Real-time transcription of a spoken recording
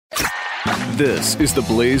This is the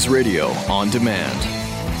Blaze Radio On Demand.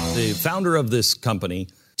 The founder of this company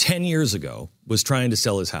 10 years ago was trying to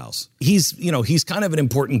sell his house. He's kind of an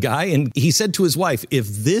important guy. And he said to his wife, if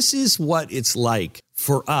this is what it's like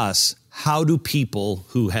for us, how do people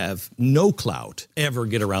who have no clout ever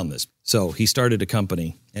get around this? So he started a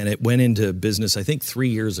company and it went into business, I think 3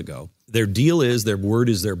 years ago. Their deal is their word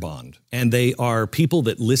is their bond. And they are people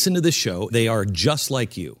that listen to this show. They are just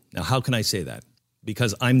like you. Now, how can I say that?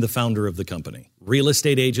 Because I'm the founder of the company.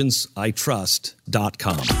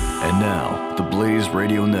 RealestateAgentsITrust.com. And now, the Blaze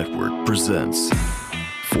Radio Network presents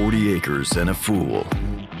 40 Acres and a Fool.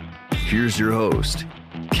 Here's your host,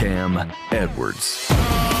 Cam Edwards.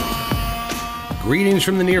 Greetings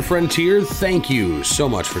from the near frontier. Thank you so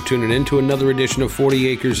much for tuning in to another edition of 40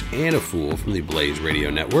 Acres and a Fool from the Blaze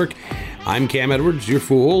Radio Network. I'm Cam Edwards, your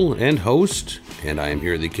fool and host, and I am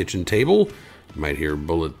here at the kitchen table. You might hear a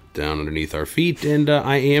bullet down underneath our feet, and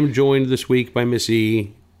I am joined this week by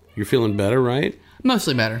Missy. You're feeling better, right?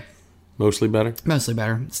 Mostly better. Mostly better? Mostly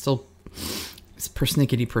better. Still, it's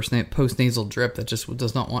persnickety post-nasal drip that just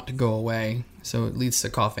does not want to go away, so it leads to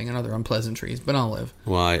coughing and other unpleasantries, but I'll live.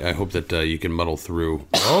 Well, I hope that you can muddle through.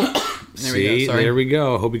 Oh, there we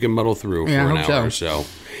go. I hope you can muddle through for an hour or so.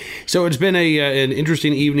 So it's been an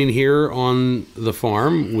interesting evening here on the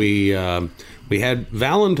farm. We had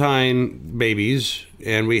Valentine babies,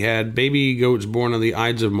 and we had baby goats born on the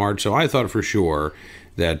Ides of March, so I thought for sure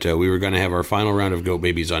that we were going to have our final round of goat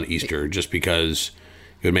babies on Easter, just because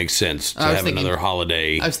it would make sense to have another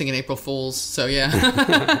holiday. I was thinking April Fools, so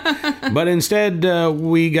yeah. But instead,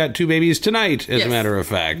 we got two babies tonight, as a matter of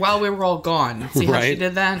fact. While we were all gone. See how she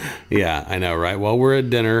did that? Yeah, I know, right? While we're at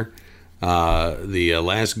dinner, the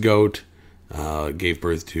last goat gave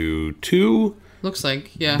birth to two looks like,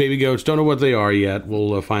 yeah, baby goats. Don't know what they are yet.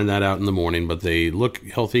 We'll find that out in the morning, but they look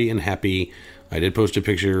healthy and happy. I did post a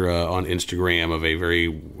picture on Instagram of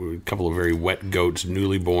a couple of very wet goats,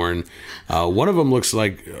 newly born. One of them looks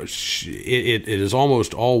like it is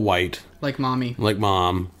almost all white. Like mommy. Like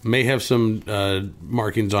mom. May have some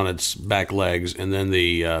markings on its back legs, and then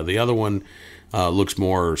the other one looks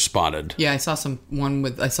more spotted. Yeah, I saw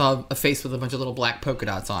I saw a face with a bunch of little black polka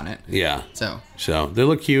dots on it. Yeah. So they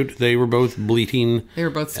look cute. They were both bleating. They were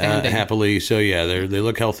both standing happily. So yeah, they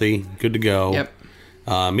look healthy, good to go. Yep.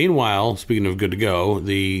 Meanwhile, speaking of good to go,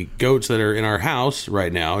 the goats that are in our house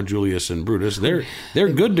right now, Julius and Brutus, they're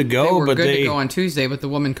good to go. They were good to go on Tuesday, but the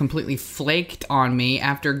woman completely flaked on me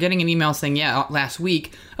after getting an email saying, last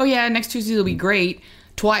week, next Tuesday will be great.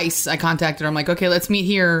 Twice I contacted her. I'm like, okay, let's meet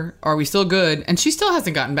here. Are we still good? And she still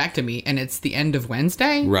hasn't gotten back to me. And it's the end of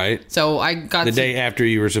Wednesday. Right. So I got the day after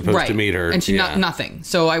you were supposed to meet her. And she nothing.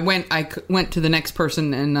 So I went to the next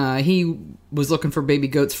person, and he was looking for baby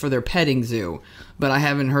goats for their petting zoo. But I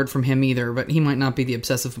haven't heard from him either. But he might not be the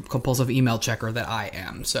obsessive compulsive email checker that I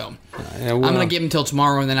am. So I'm going to give him till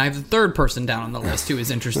tomorrow. And then I have the third person down on the list who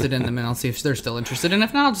is interested in them. And I'll see if they're still interested. And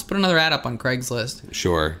if not, I'll just put another ad up on Craigslist.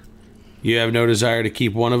 Sure. You have no desire to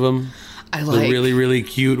keep one of them? I like the really, really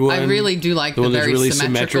cute one? I really do like the very really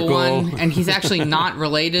symmetrical one. And he's actually not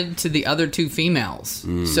related to the other two females.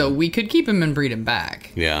 So we could keep him and breed him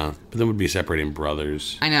back. Yeah, but then we'd be separating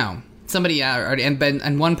brothers. I know. Somebody already,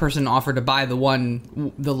 and one person offered to buy the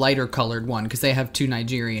lighter colored one, because they have two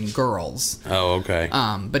Nigerian girls. Oh, okay.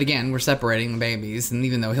 But again, we're separating the babies, and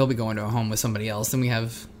even though he'll be going to a home with somebody else, then we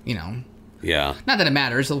have, Yeah. Not that it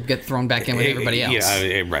matters. He'll get thrown back in with everybody else.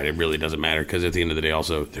 Yeah, right. It really doesn't matter, because at the end of the day,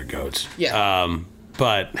 also, they're goats. Yeah.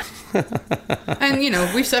 But... And,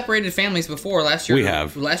 we've separated families before. Last year, we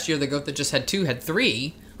have. Last year, the goat that just had two had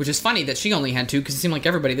three, which is funny that she only had two, because it seemed like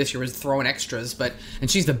everybody this year was throwing extras. And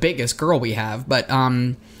she's the biggest girl we have. But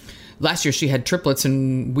last year, she had triplets,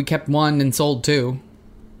 and we kept one and sold two.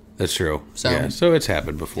 That's true. So it's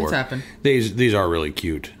happened before. It's happened. These are really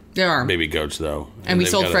cute. They are. Baby goats, though. And we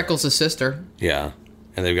sold Freckles' sister. Yeah.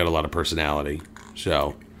 And they've got a lot of personality.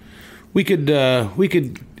 So we could...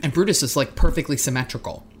 And Brutus is, perfectly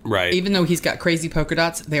symmetrical. Right. Even though he's got crazy polka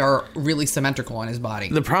dots, they are really symmetrical on his body.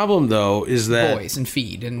 The problem, though, is that... Boys and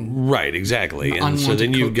feed and... Right, exactly. And so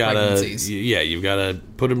then you've got to... Yeah, you've got to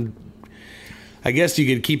put them... I guess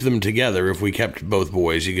you could keep them together. If we kept both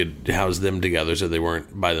boys, you could house them together so they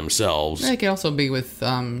weren't by themselves. They could also be with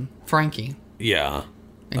Frankie. Yeah.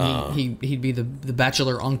 And he'd be the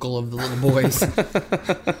bachelor uncle of the little boys.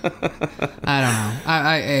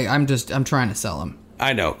 I don't know. I'm trying to sell him.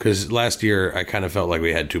 I know, because last year I kind of felt like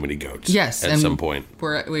we had too many goats. Yes, at some point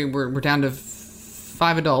we're down to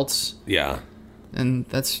 5 adults. Yeah, and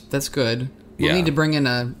that's good. We'll need to bring in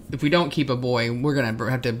if we don't keep a boy, we're going to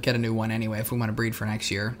have to get a new one anyway if we want to breed for next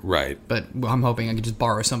year. Right. But I'm hoping I could just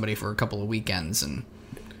borrow somebody for a couple of weekends and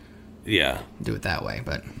do it that way.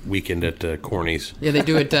 But weekend at Corny's. Yeah, they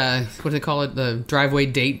do it. What do they call it? The driveway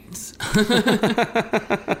dates.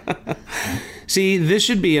 See, this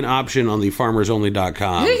should be an option on the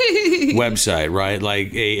farmersonly.com website, right?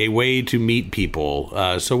 Like a way to meet people.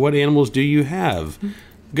 So what animals do you have?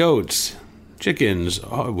 Goats, chickens.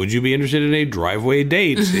 Oh, would you be interested in a driveway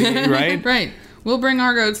date? Right? Right. We'll bring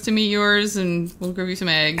our goats to meet yours, and we'll give you some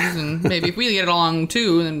eggs, and maybe if we get along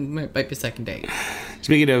too, then it might be a second date.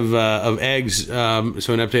 Speaking of eggs, so an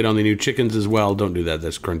update on the new chickens as well. Don't do that.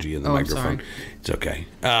 That's crunchy in the microphone. Sorry. It's okay.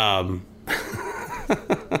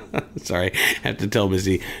 Sorry, I have to tell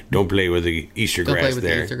Missy, don't play with the Easter grass. Play with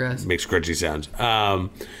there. The Easter grass. It makes crunchy sounds.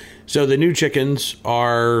 So the new chickens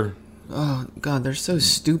are... Oh, God, they're so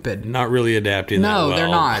stupid. Not really adapting that well. No, they're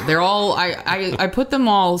not. They're all... I put them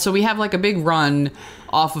all... So we have like a big run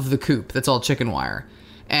off of the coop that's all chicken wire.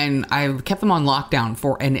 And I kept them on lockdown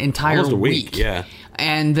for an entire Almost a week. Yeah.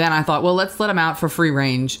 And then I thought, well, let's let them out for free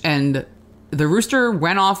range. And the rooster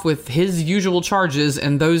went off with his usual charges,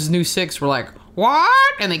 and those new 6 were like,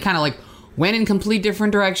 what? And they kind of like went in complete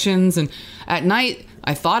different directions. And at night,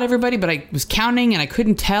 I thought everybody, but I was counting and I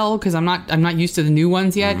couldn't tell because I'm not used to the new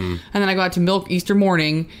ones yet. Mm-hmm. And then I go out to milk Easter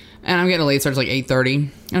morning, and I'm getting a late start. It's like 8:30.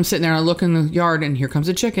 And I'm sitting there and I look in the yard, and here comes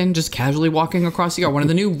a chicken just casually walking across the yard. One of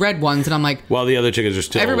the new red ones. And I'm like, well, the other chickens are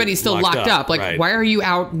still everybody's still locked up. Like, right. Why are you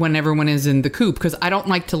out when everyone is in the coop? Because I don't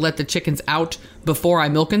like to let the chickens out before I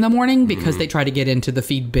milk in the morning because they try to get into the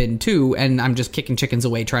feed bin too, and I'm just kicking chickens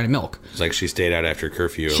away trying to milk. It's like she stayed out after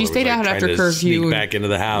curfew. She stayed out after curfew. Sneak back into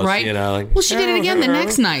the house, right? You know, like, well, she did it again the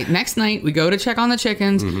next night. Next night, we go to check on the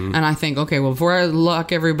chickens, and I think, okay, well, before I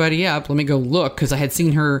lock everybody up, let me go look, because I had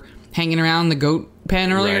seen her hanging around the goat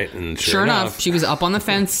pen earlier. Right, and sure enough, she was up on the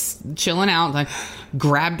fence, chilling out. I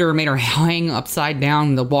grabbed her, made her hang upside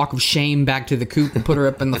down, the walk of shame back to the coop, and put her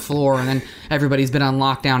up on the floor. And then everybody's been on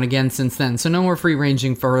lockdown again since then. So no more free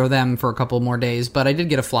ranging for them for a couple more days. But I did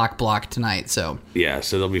get a flock block tonight, so yeah,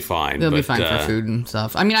 so they'll be fine. They'll be fine for food and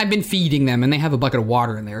stuff. I mean, I've been feeding them, and they have a bucket of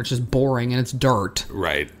water in there. It's just boring and it's dirt.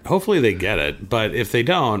 Right. Hopefully they get it, but if they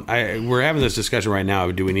don't, we're having this discussion right now.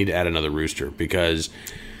 Do we need to add another rooster? Because,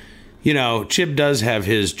 you know, Chip does have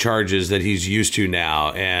his charges that he's used to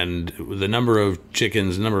now, and the number of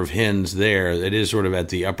chickens, the number of hens there, it is sort of at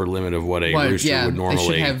the upper limit of what a rooster would normally...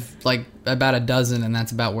 They should have, like, about a dozen, and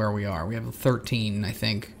that's about where we are. We have 13, I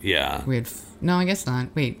think. Yeah. We had... No, I guess not.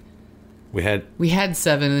 Wait. We had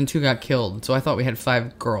 7, and then 2 got killed, so I thought we had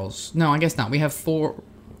 5 girls. No, I guess not. We have 4...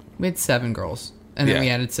 We had 7 girls, and then we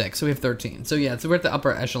added 6, so we have 13. So, yeah, so we're at the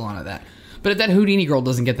upper echelon of that. But if that Houdini girl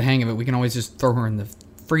doesn't get the hang of it, we can always just throw her in the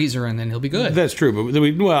freezer, and then he'll be good. That's true, but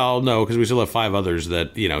no, because we still have 5 others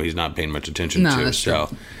that, you know, he's not paying much attention to. That's so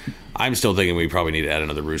true. I'm still thinking we probably need to add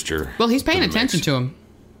another rooster. Well, he's paying attention to him.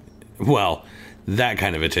 Well, that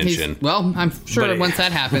kind of attention. I'm sure that once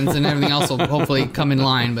that happens, and everything else will hopefully come in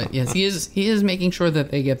line. But yes, he is making sure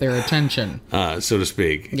that they get their attention, so to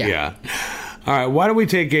speak. Yeah. All right, why don't we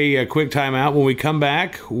take a quick time out? When we come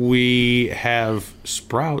back, we have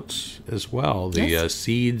sprouts as well. The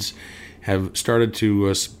seeds have started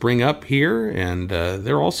to spring up here, and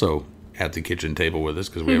they're also at the kitchen table with us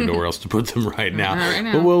because we have nowhere else to put them right now.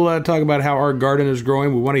 But we'll talk about how our garden is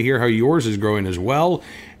growing. We want to hear how yours is growing as well.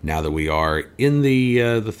 Now that we are in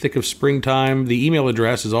the thick of springtime, the email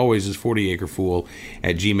address, as always, is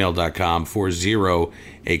 40acrefool@gmail.com,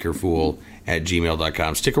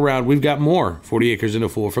 40acrefool@gmail.com. Stick around. We've got more 40 Acres and a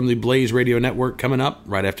Fool from the Blaze Radio Network coming up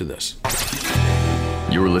right after this.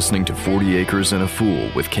 You're listening to 40 Acres and a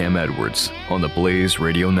Fool with Cam Edwards on the Blaze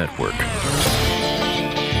Radio Network.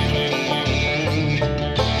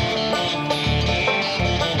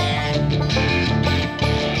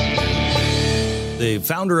 The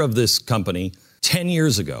founder of this company 10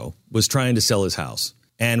 years ago was trying to sell his house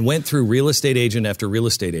and went through real estate agent after real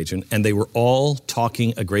estate agent, and they were all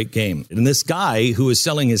talking a great game. And this guy who is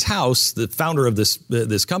selling his house, the founder of this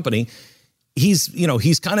company, he's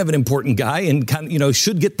kind of an important guy and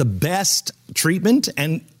should get the best treatment.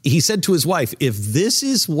 And he said to his wife, if this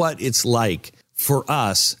is what it's like for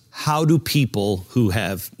us, how do people who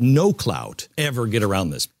have no clout ever get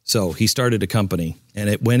around this? So he started a company, and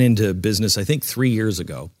it went into business, I think, 3 years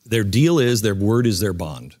ago. Their deal is their word is their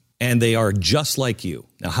bond, and they are just like you.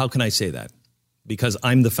 Now, how can I say that? Because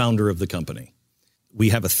I'm the founder of the company. We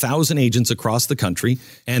have 1,000 agents across the country,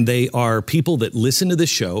 and they are people that listen to the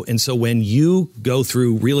show. And so when you go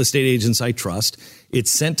through Real Estate Agents I Trust,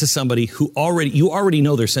 it's sent to somebody who you already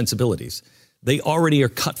know their sensibilities. They already are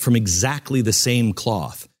cut from exactly the same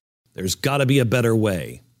cloth. There's got to be a better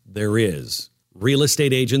way. There is.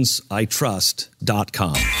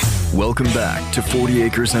 realestateagentsitrust.com. Welcome back to 40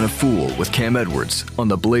 Acres and a Fool with Cam Edwards on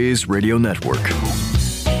the Blaze Radio Network.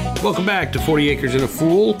 Welcome back to 40 Acres and a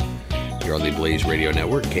Fool. You're on the Blaze Radio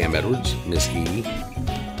Network. Cam Edwards, Miss E.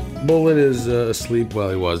 Bullet is asleep.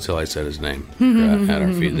 Well, he was till I said his name at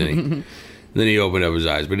our feet. Then he opened up his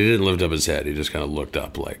eyes, but he didn't lift up his head. He just kind of looked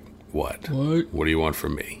up like, what? What do you want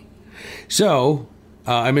from me? So,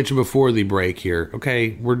 I mentioned before the break here,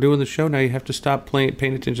 okay, we're doing the show now. You have to stop paying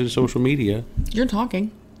attention to social media. You're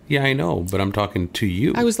talking. Yeah, I know, but I'm talking to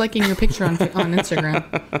you. I was liking your picture on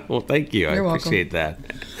Instagram. Well, thank you. You're I appreciate welcome.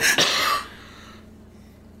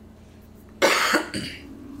 that.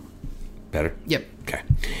 Better? Yep. Okay.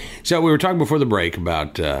 So we were talking before the break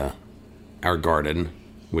about our garden,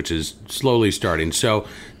 which is slowly starting. So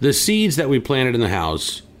the seeds that we planted in the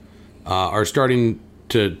house are starting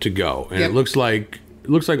to go, and it looks like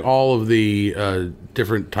all of the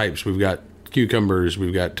different types. We've got cucumbers,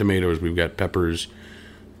 we've got tomatoes, we've got peppers.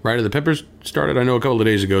 Right, are the peppers started? I know a couple of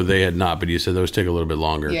days ago they had not, but you said those take a little bit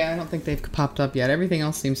longer. Yeah, I don't think they've popped up yet. Everything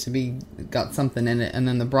else seems to be got something in it, and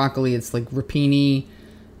then the broccoli, it's like rapini,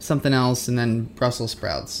 something else, and then Brussels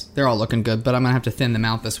sprouts. They're all looking good, but I'm gonna have to thin them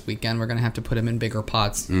out this weekend. We're gonna have to put them in bigger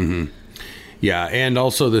pots. Mm-hmm. Yeah, and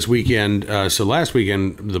also this weekend. So last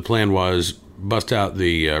weekend the plan was bust out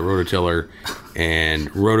the rototiller and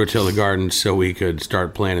rototill the garden so we could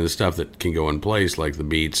start planting the stuff that can go in place, like the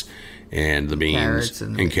beets and the beans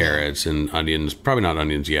carrots and onions. Probably not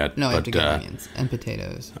onions yet. No, I have to get onions and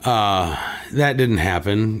potatoes. That didn't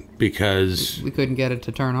happen because we couldn't get it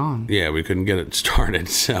to turn on. Yeah, we couldn't get it started.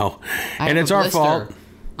 So, and it's our fault.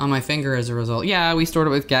 On my finger as a result. Yeah, we stored it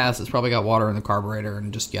with gas. It's probably got water in the carburetor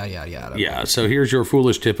and just yada, yada, yada. Yeah, so here's your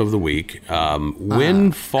foolish tip of the week.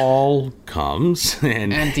 When fall comes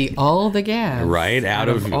and empty all the gas. Right, out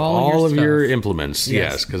of all of your implements.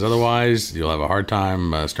 Yes, because otherwise you'll have a hard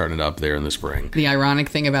time starting it up there in the spring. The ironic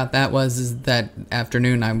thing about that is that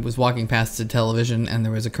afternoon I was walking past the television and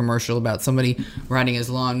there was a commercial about somebody riding his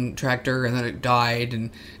lawn tractor and then it died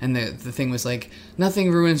and the thing was like,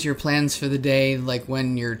 nothing ruins your plans for the day like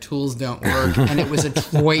when your tools don't work. And it was a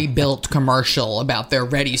Troy-built commercial about their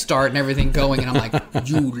Ready Start and everything going. And I'm like,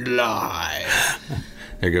 you lie.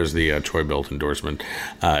 There goes the Troy-built endorsement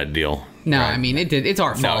deal. No, right. I mean, it's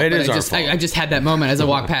our fault. No, it is our fault. I just had that moment as I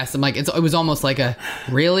walked past. I'm like, it was almost like a,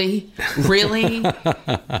 really? Really?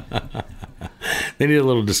 They need a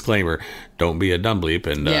little disclaimer. Don't be a dumb bleep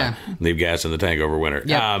and leave gas in the tank over winter.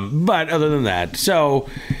 Yep. But other than that, so...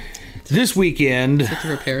 This weekend, it's at the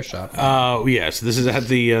repair shop. Yes, this is at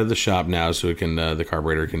the shop now, so it can the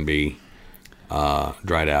carburetor can be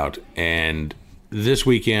dried out. And this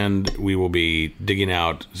weekend we will be digging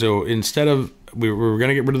out. So instead of we were going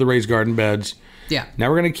to get rid of the raised garden beds. Yeah. Now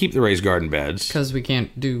we're going to keep the raised garden beds because we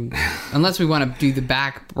can't do unless we want to do the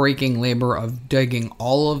back-breaking labor of digging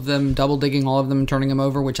all of them, double digging all of them, and turning them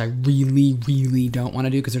over, which I really, really don't want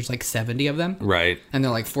to do because there's like 70 of them, right? And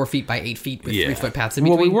they're like 4 feet by 8 feet with 3 foot paths in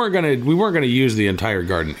between. Well, we weren't gonna use the entire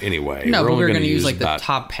garden anyway. No, but we were going to use like the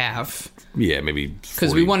top half. Yeah, maybe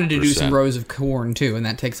because we wanted to do some rows of corn too, and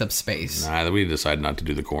that takes up space. Nah, we decided not to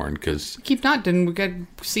do the corn because keep not. Didn't we got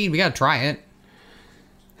seed? We got to try it.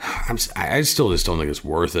 I still just don't think it's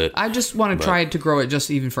worth it. I just want to try to grow it just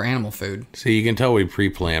even for animal food. See, you can tell we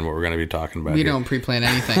pre-plan what we're going to be talking about. We don't pre-plan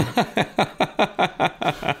anything.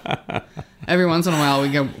 Every once in a while we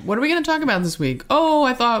go, what are we going to talk about this week? Oh,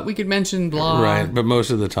 I thought we could mention blah. Right, but most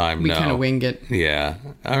of the time, we kind of wing it. Yeah.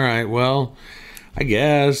 All right, well, I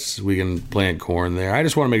guess we can plant corn there. I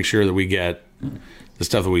just want to make sure that we get the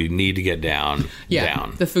stuff that we need to get down.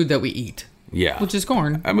 The food that we eat. Yeah. Which is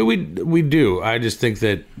corn. I mean, we do. I just think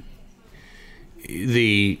that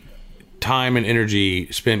the time and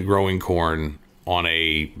energy spent growing corn on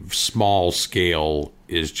a small scale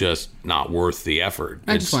is just not worth the effort.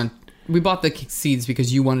 We bought the seeds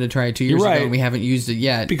because you wanted to try it 2 years ago and we haven't used it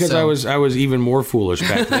yet. Because I was even more foolish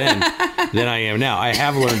back then than I am now. I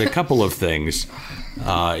have learned a couple of things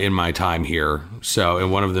in my time here. So,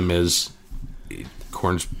 and one of them is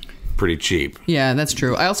corn's pretty cheap. Yeah, that's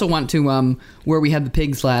true. I also want to, where we had the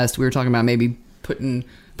pigs last, we were talking about maybe putting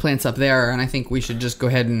plants up there, and I think we should just go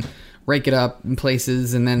ahead and rake it up in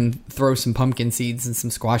places and then throw some pumpkin seeds and some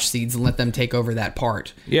squash seeds and let them take over that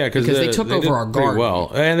part. Yeah, because they took over our garden.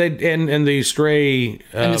 Well, and the stray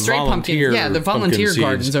volunteer pumpkins. Yeah, the volunteer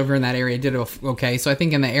gardens over in that area did okay. So I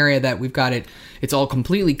think in the area that we've got it's all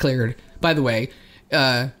completely cleared. By the way,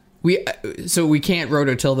 we can't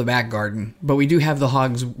rototill the back garden, but we do have the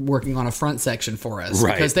hogs working on a front section for us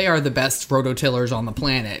because they are the best rototillers on the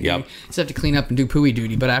planet. Yep. You just have to clean up and do pooey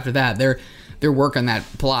duty, but after that, they're working that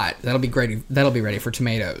plot. That'll be great. That'll be ready for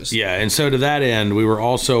tomatoes. Yeah, and so to that end, we were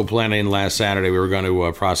also planning last Saturday, we were going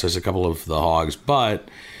to process a couple of the hogs, but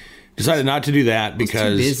decided not to do that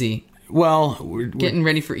because... It's too busy. Well, we're getting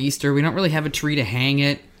ready for Easter. We don't really have a tree to hang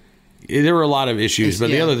it. There were a lot of issues, but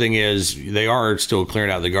the other thing is they are still clearing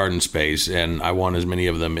out the garden space, and I want as many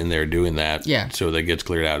of them in there doing that so that it gets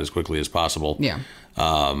cleared out as quickly as possible. Yeah.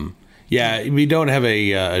 We don't have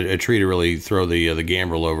a tree to really throw the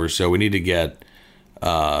gambrel over, so we need to get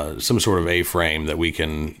some sort of A-frame that we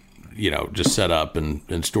can, just set up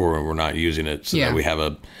and store when we're not using it so that we have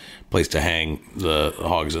a place to hang the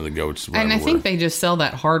hogs and the goats. And I think they just sell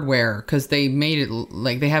that hardware because they made it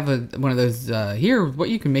like they have one of those here what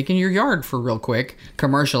you can make in your yard for real quick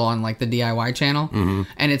commercial on like the DIY channel,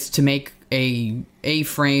 and it's to make a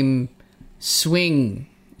frame swing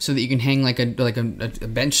so that you can hang like a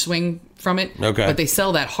bench swing from it. Okay, but they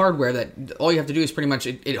sell that hardware that all you have to do is pretty much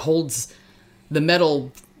it holds the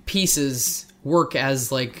metal pieces work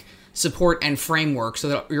as like support and framework, so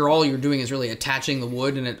that all you're doing is really attaching the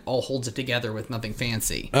wood, and it all holds it together with nothing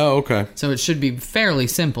fancy. Oh, okay. So it should be fairly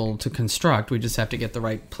simple to construct. We just have to get the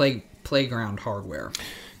right playground hardware.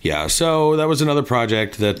 Yeah, so that was another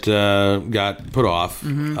project that got put off.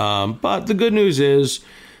 But the good news is,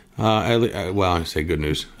 I say good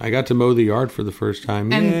news. I got to mow the yard for the first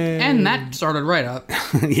time. And that started right up.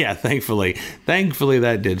 Yeah, thankfully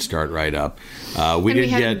that did start right up. We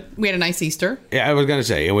had a nice Easter. Yeah, I was going to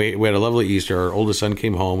say, we had a lovely Easter. Our oldest son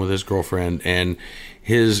came home with his girlfriend, and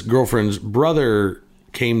his girlfriend's brother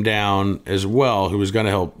came down as well, who was going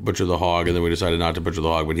to help butcher the hog, and then we decided not to butcher the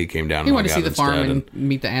hog, but he came down. He wanted to see the farm and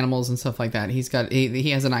meet the animals and stuff like that. He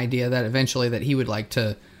has an idea that eventually that he would like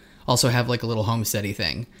to also have like a little homesteady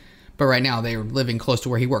thing. But right now they're living close to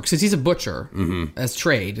where he works because he's a butcher as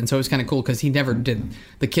trade, and so it's kind of cool because he never did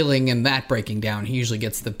the killing and that breaking down. He usually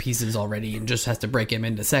gets the pieces already and just has to break them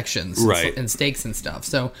into sections, and steaks and stuff.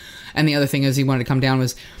 So, and the other thing is he wanted to come down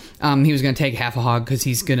was he was going to take half a hog because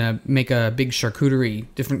he's going to make a big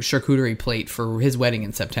different charcuterie plate for his wedding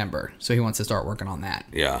in September. So he wants to start working on that.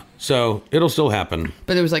 Yeah, so it'll still happen.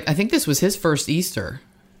 But it was like I think this was his first Easter.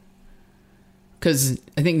 Because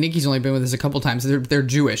I think Nikki's only been with us a couple times. They're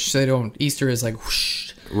Jewish, so they don't. Easter is like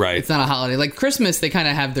whoosh. Right. It's not a holiday. Like Christmas, they kind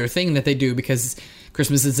of have their thing that they do because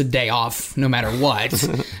Christmas is a day off no matter what,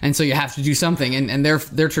 and so you have to do something. And their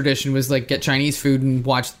tradition was like get Chinese food and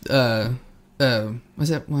watch. Was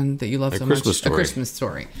that one that you love so much? A Christmas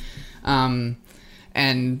Story. And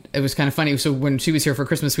it was kind of funny. So when she was here for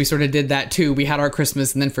Christmas, we sort of did that too. We had our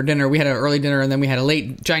Christmas, and then for dinner, we had an early dinner, and then we had a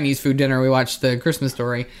late Chinese food dinner. We watched the Christmas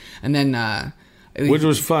Story, and then. Which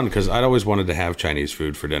was fun because I'd always wanted to have Chinese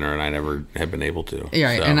food for dinner, and I never had been able to.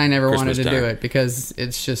 Yeah, so, and I never wanted to do it because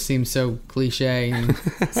it just seems so cliche and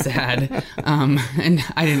sad. And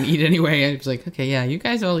I didn't eat anyway. I was like, okay, yeah, you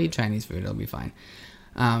guys all eat Chinese food; it'll be fine.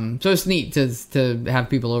 So it's neat to have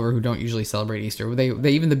people over who don't usually celebrate Easter.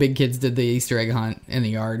 They even the big kids did the Easter egg hunt in the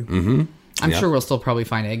yard. Mm-hmm. I'm sure we'll still probably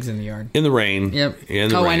find eggs in the yard. In the rain. Yep.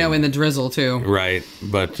 Rain. I know, in the drizzle, too. Right.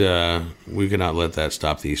 But we could not let that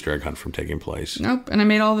stop the Easter egg hunt from taking place. Nope. And I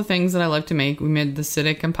made all the things that I like to make. We made the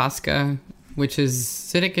siddiq and paska, which is...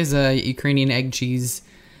 Siddiq is a Ukrainian egg cheese.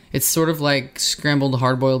 It's sort of like scrambled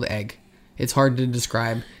hard-boiled egg. It's hard to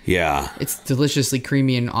describe. Yeah. It's deliciously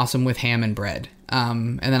creamy and awesome with ham and bread.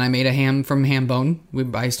 And then I made a ham from ham bone.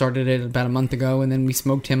 I started it about a month ago, and then we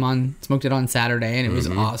smoked it on Saturday, and it was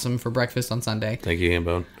awesome for breakfast on Sunday. Thank you, ham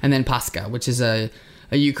bone. And then paska, which is a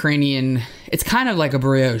Ukrainian. It's kind of like a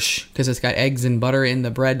brioche because it's got eggs and butter in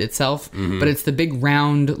the bread itself, but it's the big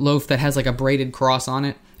round loaf that has like a braided cross on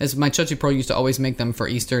it. As my Chochi Pro used to always make them for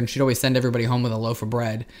Easter, and she'd always send everybody home with a loaf of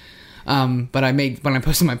bread. But when I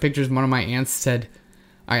posted my pictures, one of my aunts said,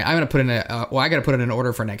 "All right, I'm gonna put in I gotta put in an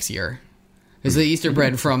order for next year." Because the Easter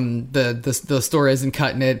bread from the store isn't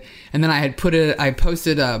cutting it, and then I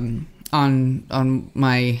posted on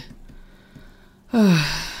my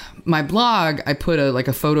my blog. I put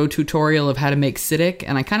a photo tutorial of how to make siddiq,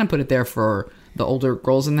 and I kind of put it there for the older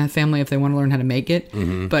girls in that family if they want to learn how to make it.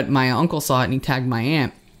 But my uncle saw it and he tagged my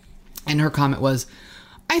aunt, and her comment was,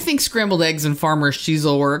 I think scrambled eggs and farmer's cheese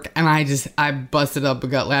will work. And I busted up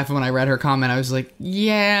and got laughing when I read her comment. I was like,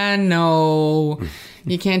 yeah, no.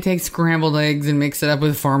 You can't take scrambled eggs and mix it up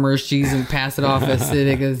with farmer's cheese and pass it off as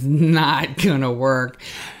siddiq. It's not going to work.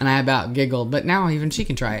 And I about giggled. But now even she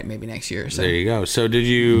can try it maybe next year. So. There you go. So did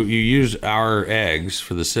you use our eggs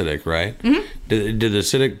for the siddiq, right? Mm-hmm. Did the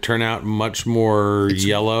siddiq turn out much more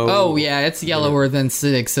yellow? Oh, yeah. It's yellower than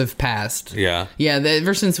siddiqs have passed. Yeah. Yeah.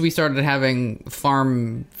 Ever since we started having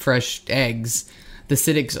farm fresh eggs, the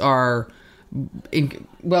siddiqs are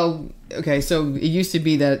Okay, so it used to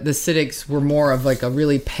be that the Civics were more of like a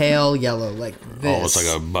really pale yellow, like this. Oh, it's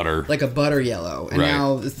like a butter. Like a butter yellow. And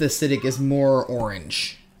now the Civic is more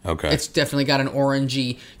orange. Okay. It's definitely got an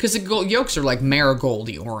orangey, because the yolks are like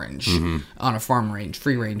marigoldy orange on a farm range,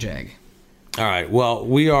 free range egg. All right. Well,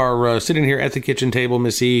 we are sitting here at the kitchen table,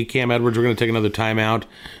 Miss E, Cam Edwards. We're going to take another time out.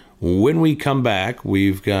 When we come back,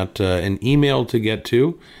 we've got an email to get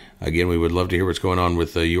to. Again, we would love to hear what's going on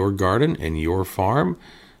with your garden and your farm.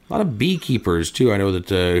 A lot of beekeepers, too, I know that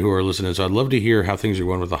who are listening. So I'd love to hear how things are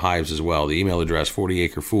going with the hives as well. The email address,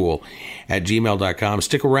 40acrefool@gmail.com.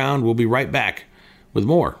 Stick around. We'll be right back with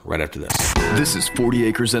more right after this. This is 40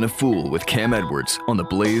 Acres and a Fool with Cam Edwards on the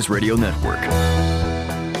Blaze Radio Network.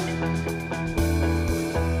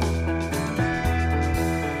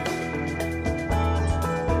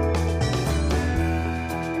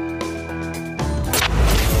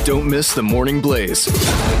 Don't miss the Morning Blaze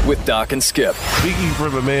with Doc and Skip. Speaking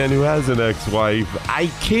from a man who has an ex-wife, I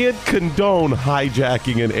can't condone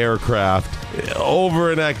hijacking an aircraft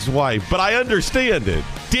over an ex-wife, but I understand it.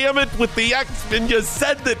 Damn it, with the ex, and you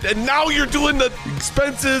said that, and now you're doing the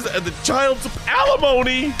expenses and the child's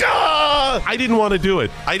alimony. I didn't want to do it.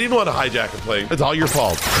 I didn't want to hijack a plane. It's all your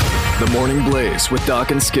fault. The Morning Blaze with Doc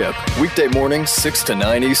and Skip. Weekday mornings, 6 to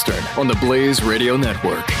 9 Eastern on the Blaze Radio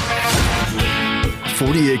Network.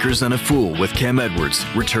 40 Acres and a Fool with Cam Edwards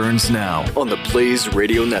returns now on the Blaze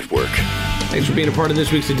Radio Network. Thanks for being a part of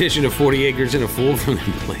this week's edition of 40 Acres and a Fool from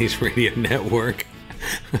the Blaze Radio Network.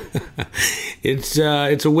 It's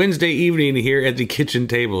a Wednesday evening here at the kitchen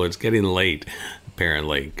table. It's getting late,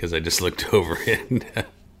 apparently, because I just looked over and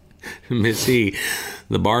Miss E,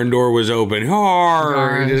 the barn door was open.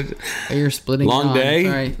 You're splitting. Long day.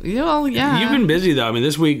 Right. Well, yeah. You've been busy though. I mean,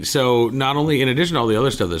 this week. So not only, in addition to all the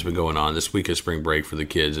other stuff that's been going on, this week is spring break for the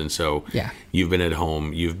kids, and so you've been at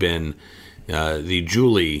home. You've been the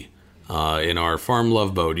Julie in our farm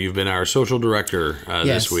love boat. You've been our social director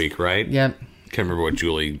this week, right? Yep. Can't remember what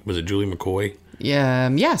Julie was. It Julie McCoy?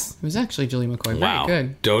 Yeah. Yes, it was actually Julie McCoy. Wow. Very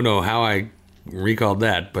good. Don't know how I recalled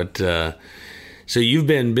that, but. So you've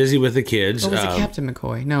been busy with the kids. Or was it Captain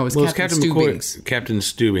McCoy? No, it was Captain Stubings. Captain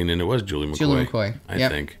Stubing, and it was Julie McCoy. Julie McCoy, I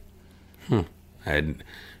think. I had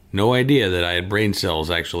no idea that I had brain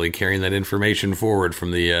cells actually carrying that information forward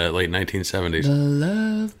from the late 1970s. The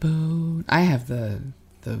Love Boat. I have the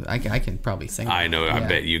I can probably sing it. I know. I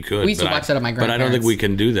bet you could. We used to watch that at my grandparents. But I don't think we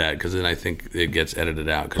can do that because then I think it gets edited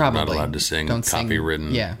out because we're not allowed to sing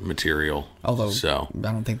copywritten material. Although I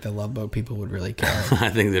don't think the Love Boat people would really care.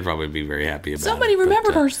 I think they'd probably be very happy about Somebody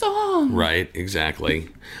remembered our song. Right, exactly.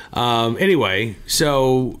 Anyway,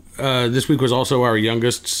 so this week was also our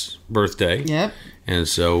youngest's birthday. Yep. And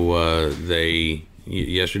so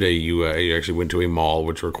yesterday you actually went to a mall,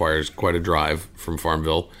 which requires quite a drive from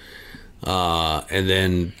Farmville. And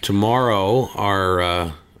then tomorrow,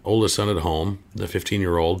 our oldest son at home, the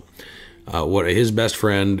 15-year-old, his best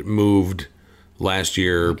friend moved last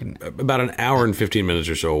year about an hour and 15 minutes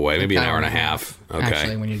or so away, maybe an hour and a half. Okay.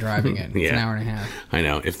 Actually, when you're driving it, it's an hour and a half. I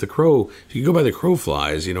know. If you go by the crow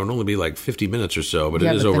flies, it'd only be like 50 minutes or so, but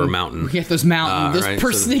it is over a mountain. Yeah, those mountains,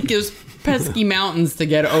 those pesky mountains to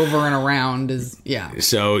get over and around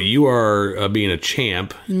So you are being a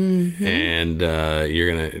champ, and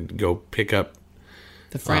you're going to go pick up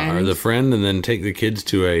the friend, and then take the kids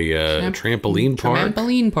to a trampoline park.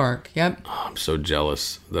 Trampoline park, yep. Oh, I'm so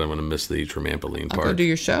jealous that I'm going to miss the trampoline park. I'll go do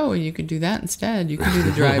your show, and you could do that instead. You can do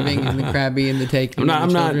the driving and the crabby and the taking.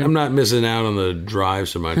 I'm not missing out on the drive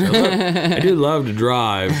so much. I do love to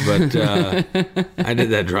drive, but I did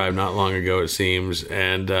that drive not long ago, it seems,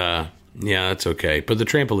 and that's okay. But the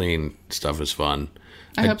trampoline stuff is fun.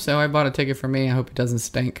 I hope so. I bought a ticket for me. I hope it doesn't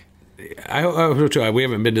stink. I hope too. We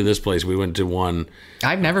haven't been to this place. We went to one.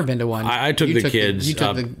 I've never been to one. I took the kids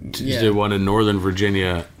to one in Northern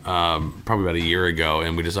Virginia probably about a year ago,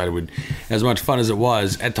 and we decided as much fun as it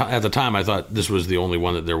was, at the time I thought this was the only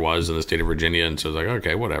one that there was in the state of Virginia, and so I was like,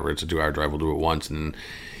 okay, whatever, it's a 2-hour drive, we'll do it once. And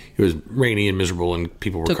it was rainy and miserable, and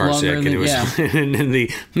people were car sick, and it was and the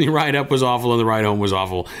ride up was awful, and the ride home was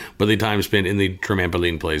awful, but the time spent in the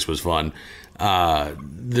trampoline place was fun.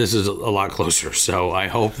 This is a lot closer, so I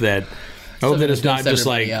hope that it's not just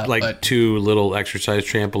like two little exercise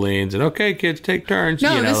trampolines and okay, kids, take turns.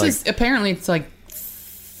 No, is apparently it's like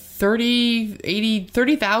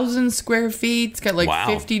 30,000 square feet. It's got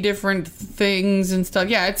 50 different things and stuff.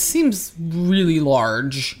 Yeah, it seems really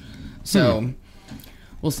large. So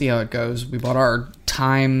we'll see how it goes. We bought our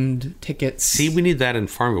timed tickets. See, we need that in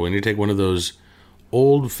Farmville. We need to take one of those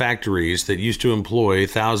old factories that used to employ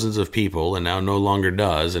thousands of people and now no longer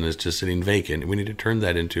does, and is just sitting vacant. We need to turn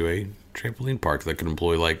that into a trampoline park that could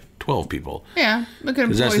employ like 12 people. Yeah, it could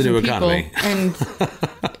employ that's the new economy. And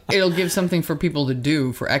it'll give something for people to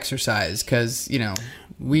do for exercise because,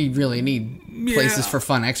 we really need places for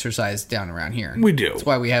fun exercise down around here. We do. That's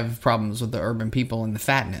why we have problems with the urban people and the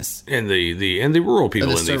fatness. And the rural people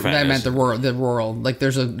and the fatness. I meant the rural. Like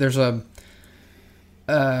there's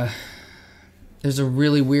a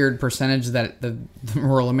really weird percentage that the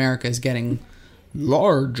rural America is getting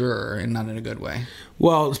larger and not in a good way.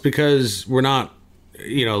 Well, it's because we're not,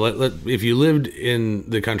 if you lived in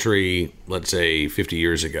the country, let's say 50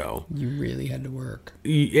 years ago. You really had to work.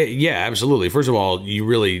 Yeah, absolutely. First of all, you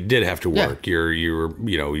really did have to work. Yeah.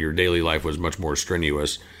 Your daily life was much more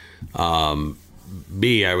strenuous.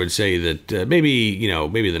 B, I would say that maybe the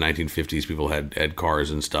 1950s people had cars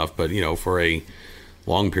and stuff, but, for a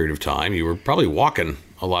long period of time, you were probably walking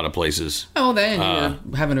a lot of places. Oh, then you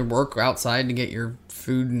were having to work outside to get your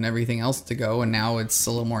food and everything else to go, and now it's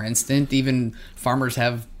a little more instant. Even farmers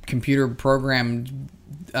have computer programmed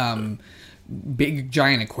big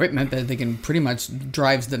giant equipment that they can pretty much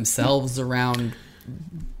drive themselves around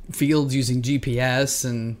fields using GPS.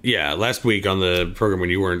 And yeah, last week on the program when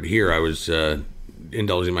you weren't here, I was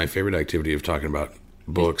indulging my favorite activity of talking about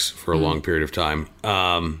books for a long period of time.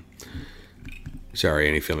 Sorry,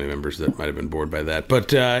 any family members that might have been bored by that.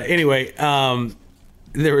 But anyway,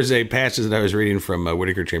 there was a passage that I was reading from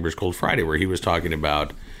Whittaker Chambers' Cold Friday where he was talking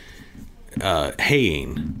about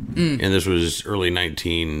haying. And this was early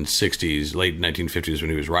 1960s, late 1950s when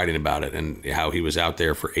he was writing about it, and how he was out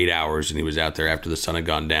there for 8 hours, and he was out there after the sun had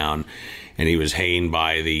gone down, and he was haying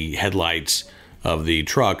by the headlights of the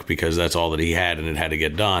truck because that's all that he had and it had to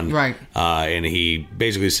get done. Right. And he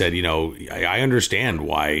basically said, I understand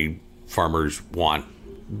why farmers want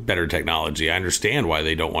better technology. I understand why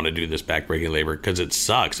they don't want to do this backbreaking labor because it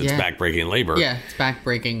sucks. It's backbreaking labor. Yeah, it's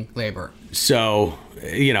backbreaking labor. So,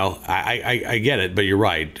 I get it, but you're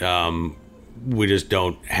right. We just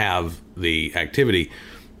don't have the activity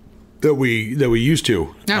that we used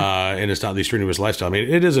to. No. And it's not the strenuous lifestyle. I mean,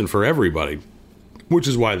 it isn't for everybody, which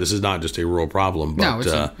is why this is not just a rural problem. But,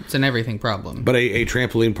 no, it's an everything problem. But a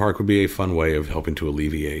trampoline park would be a fun way of helping to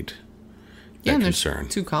alleviate and concern.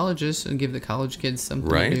 There's 2 colleges and give the college kids something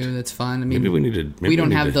to do that's fun. I mean, maybe we need to. We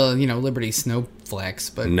don't have the Liberty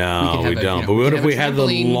Snowflex, but no, we don't. But what if we had the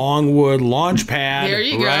Longwood launch pad? There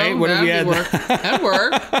you go. Right? What if we had that'd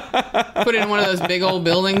work. Put it in one of those big old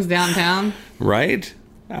buildings downtown. Right.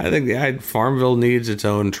 I think Farmville needs its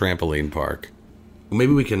own trampoline park.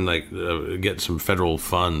 Maybe we can get some federal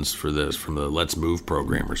funds for this from the Let's Move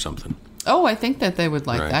program or something. Oh, I think that they would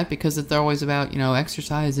like that because they're always about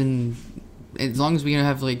exercise, and as long as we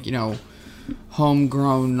have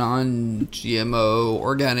homegrown, non-GMO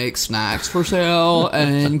organic snacks for sale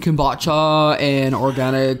and kombucha and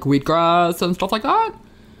organic wheatgrass and stuff like that,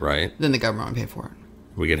 right? Then the government will pay for it.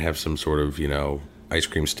 We could have some sort of ice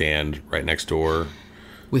cream stand right next door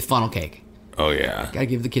with funnel cake. Oh yeah, gotta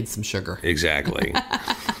give the kids some sugar. Exactly.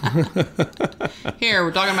 Here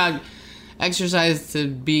we're talking about exercise to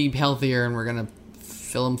be healthier, and we're gonna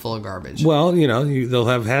fill them full of garbage. Well, they'll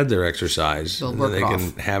have had their exercise. They'll work they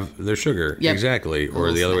can have their sugar. Yep. Exactly.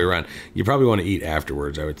 Or the other way around. You probably want to eat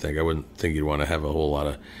afterwards, I would think. I wouldn't think you'd want to have a whole lot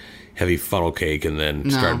of heavy funnel cake and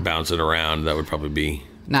then start bouncing around. That would probably be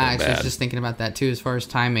actually, I was just thinking about that, too. As far as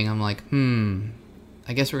timing, I'm like,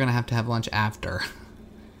 I guess we're going to have lunch after.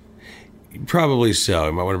 Probably so.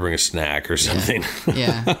 You might want to bring a snack or something.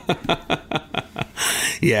 Yeah.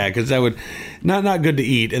 Yeah, because that would not good to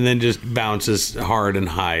eat and then just bounce as hard and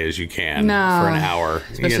high as you can for an hour.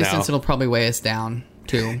 Especially since it'll probably weigh us down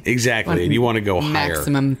too. Exactly, and you want to go higher.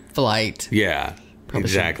 Maximum flight. Yeah, probably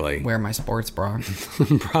exactly. Wear my sports bra.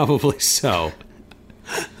 Probably so.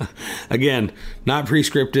 Again, not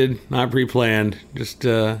pre-scripted, not pre-planned, just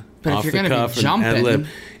off the cuff and ad lib.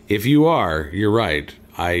 If you are, you're right.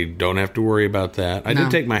 I don't have to worry about that. I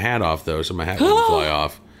did take my hat off though, so my hat wouldn't fly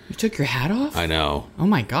off. You took your hat off? I know. Oh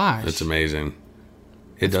my gosh. It's amazing.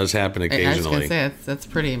 It does happen occasionally. I was going to say, that's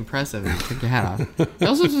pretty impressive. You took your hat off. You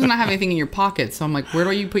also does not have anything in your pocket, so I'm like, where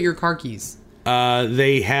do you put your car keys?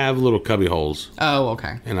 They have little cubby holes. Oh,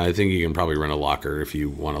 okay. And I think you can probably rent a locker if you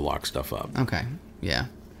want to lock stuff up. Okay, yeah.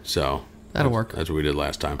 So. That'll work. That's what we did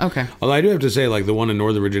last time. Okay. Although I do have to say, the one in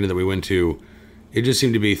Northern Virginia that we went to, it just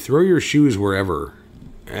seemed to be throw your shoes wherever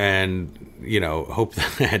and, hope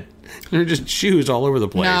that There are just shoes all over the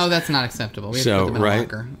place. No, that's not acceptable. We have to put them in a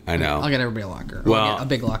locker. I know. I'll get everybody a locker. Well, I'll get a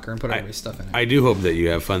big locker and put everybody's stuff in it. I do hope that you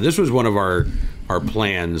have fun. This was one of our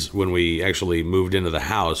plans when we actually moved into the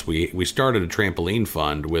house. We started a trampoline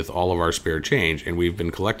fund with all of our spare change, and we've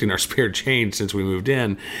been collecting our spare change since we moved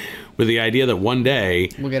in, with the idea that one day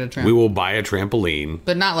we'll get a trampoline. We will buy a trampoline,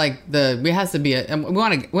 but not like it has to be a. We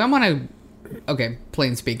want to. Okay,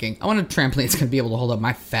 plain speaking, I want a trampoline that's going to be able to hold up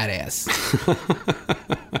my fat ass.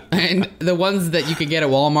 And the ones that you could get at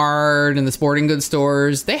Walmart and the sporting goods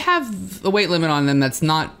stores, they have a weight limit on them that's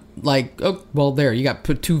not like, oh, well, there, you got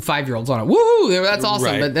put 2 5-year-olds on it. Woohoo! That's awesome,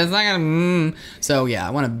 right. But that's not going to... So, yeah,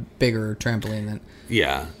 I want a bigger trampoline than...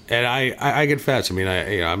 Yeah, and I get fat. I mean,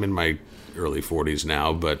 I'm in my early 40s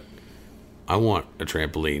now, but I want a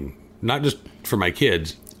trampoline. Not just for my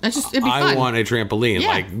kids. It'd be fun. I want a trampoline. Yeah.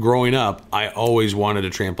 Like, growing up, I always wanted a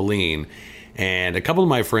trampoline. And a couple of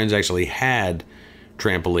my friends actually had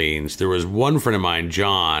trampolines. There was one friend of mine,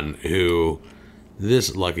 John, who,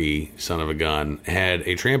 this lucky son of a gun, had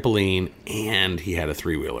a trampoline and he had a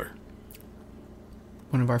 3-wheeler.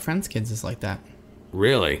 One of our friends' kids is like that.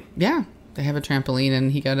 Really? Yeah. They have a trampoline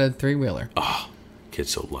and he got a 3-wheeler. Oh, kid's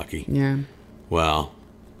so lucky. Yeah. Well,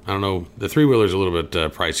 I don't know. The 3-wheeler's a little bit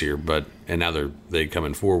pricier, and now they come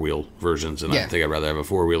in 4-wheel versions, and I think I'd rather have a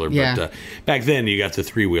 4-wheeler. Yeah. But back then, you got the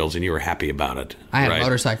 3 wheels, and you were happy about it. I had a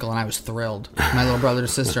motorcycle, and I was thrilled. My little brother and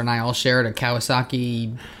sister and I all shared a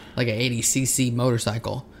Kawasaki, like an 80cc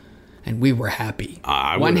motorcycle, and we were happy.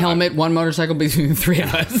 One helmet, one motorcycle between the 3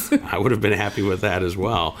 of us. I would have been happy with that as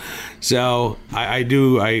well. So I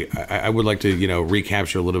would like to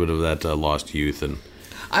recapture a little bit of that lost youth and.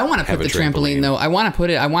 I want to put the trampoline though. I want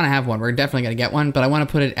to have one. We're definitely going to get one, but I want to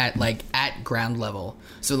put it at ground level.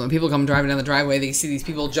 So when people come driving down the driveway, they see these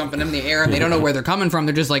people jumping in the air and they don't know where they're coming from.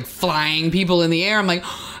 They're just like flying people in the air. I'm like,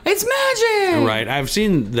 oh, it's magic. Right. I've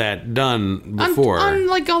seen that done before. On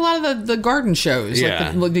like a lot of the garden shows,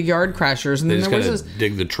 like the yard crashers. And they then just gotta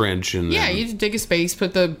dig the trench and you just dig a space,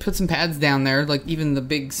 put some pads down there, like even the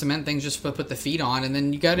big cement things, just put the feet on, and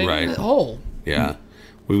then you got it in the hole. Yeah.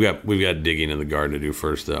 We've got digging in the garden to do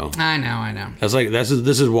first, though. I know. That's like this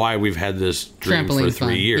is why we've had this dream trampoline for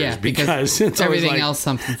 3 years. Yeah, because it's everything else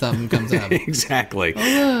something comes up. Exactly.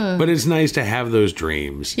 But it's nice to have those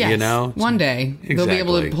dreams. Yes. You know, one day they'll be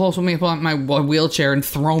able to pull me up on my wheelchair and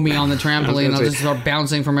throw me on the trampoline. I'll just start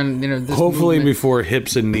bouncing from this hopefully movement. Before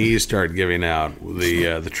hips and knees start giving out,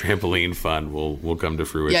 the trampoline fund will come to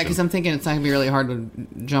fruition. Yeah, because I'm thinking it's not gonna be really hard to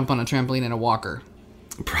jump on a trampoline in a walker.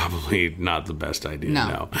 Probably not the best idea.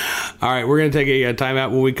 No. All right, we're going to take a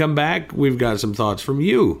timeout. When we come back, we've got some thoughts from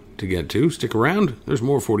you to get to. Stick around. There's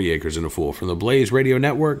more 40 Acres and a Fool from the Blaze Radio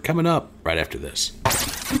Network coming up right after this.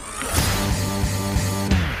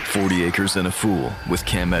 40 Acres and a Fool with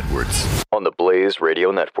Cam Edwards on the Blaze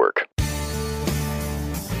Radio Network.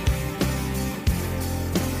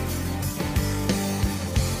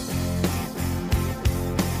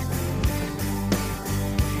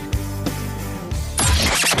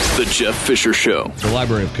 The Jeff Fisher Show. The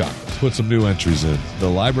Library of Congress put some new entries in the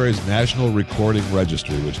library's National Recording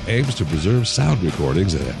Registry, which aims to preserve sound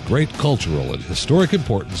recordings that have great cultural and historic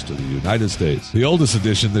importance to the United States. The oldest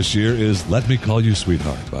edition this year is Let Me Call You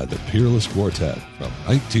Sweetheart by the Peerless Quartet from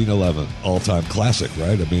 1911. All-time classic,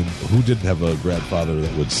 right? I mean, who didn't have a grandfather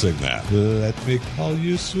that would sing that? Let me call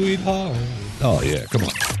you sweetheart. Oh, yeah, come on.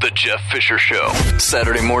 The Jeff Fisher Show.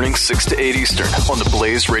 Saturday morning, 6 to 8 Eastern on the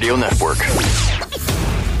Blaze Radio Network.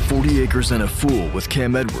 40 Acres and a Fool with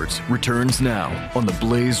Cam Edwards returns now on the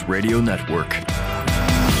Blaze Radio Network.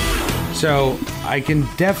 So I can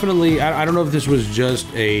definitely, I don't know if this was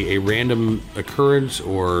just a random occurrence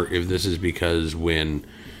or if this is because when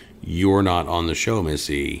you're not on the show,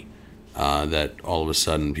 Missy, that all of a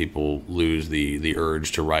sudden people lose the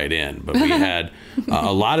urge to write in. But we had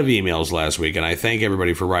a lot of emails last week, and I thank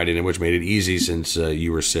everybody for writing in, which made it easy since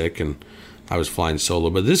you were sick and I was flying solo.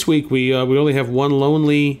 But this week we only have one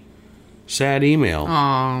lonely, sad email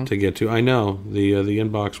to get to. I know the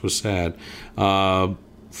inbox was sad.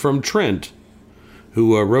 From Trent,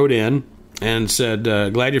 who wrote in and said,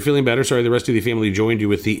 "Glad you're feeling better. Sorry the rest of the family joined you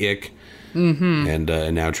with the ick." Mm-hmm.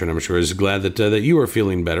 And now Trent, I'm sure, is glad that you are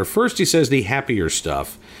feeling better. First, he says the happier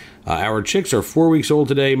stuff. Our chicks are 4 weeks old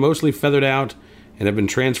today, mostly feathered out, and have been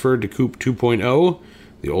transferred to Coop 2.0.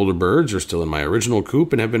 The older birds are still in my original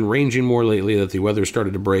coop and have been ranging more lately that the weather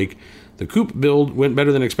started to break. The coop build went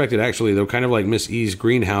better than expected, actually, though kind of like Miss E's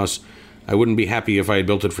greenhouse. I wouldn't be happy if I had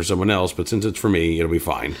built it for someone else, but since it's for me, it'll be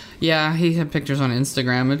fine. Yeah, he had pictures on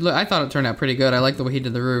Instagram. I thought it turned out pretty good. I like the way he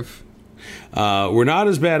did the roof. We're not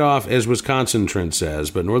as bad off as Wisconsin, Trent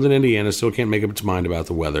says, but northern Indiana still can't make up its mind about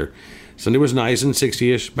the weather. Sunday was nice and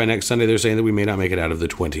 60-ish. By next Sunday, they're saying that we may not make it out of the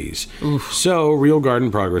 20s. Oof. So real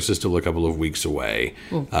garden progress is still a couple of weeks away.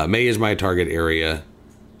 May is my target area,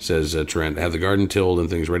 says Trent. Have the garden tilled and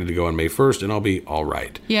things ready to go on May 1st, and I'll be all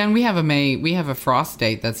right. Yeah, and we have a frost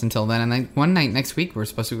date that's until then, and then one night next week we're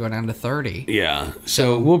supposed to go down to 30. Yeah,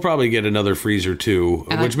 so we'll probably get another freeze or two,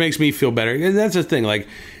 which makes me feel better. And that's the thing, like,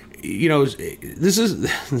 you know, this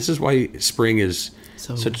is why spring is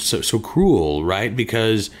so cruel, right?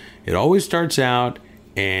 Because it always starts out,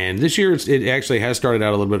 and this year it actually has started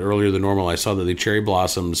out a little bit earlier than normal. I saw that the cherry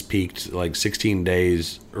blossoms peaked like 16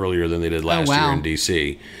 days earlier than they did last year in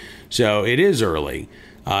D.C. So it is early.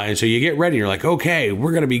 And so you get ready. You're like, okay,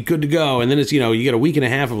 we're going to be good to go. And then it's, you know, you get a week and a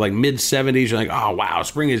half of like mid-70s. You're like, oh, wow,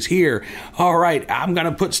 spring is here. All right, I'm going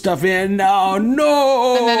to put stuff in. Oh,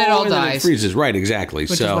 no. And then it all dies. Then it freezes. Right, exactly.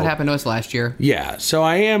 Which is what happened to us last year. Yeah, so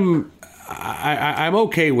I'm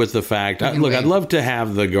okay with the fact. Look, I'd love to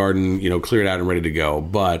have the garden, you know, cleared out and ready to go.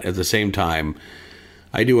 But at the same time,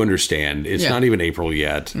 I do understand. It's not even April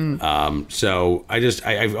yet. So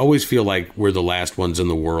I always feel like we're the last ones in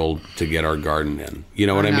the world to get our garden in. You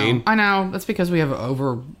know what I mean? I know. That's because we have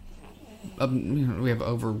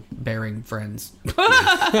overbearing friends.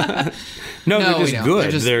 No, they're just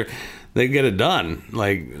good. They get it done.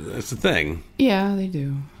 Like, that's the thing. Yeah, they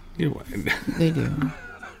do. They do.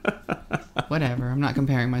 Whatever. I'm not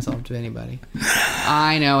comparing myself to anybody.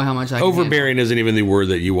 I know how much I can overbearing handle. Isn't even the word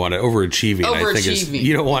that you want. Overachieving. I think is,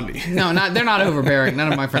 you don't want. No, they're not overbearing.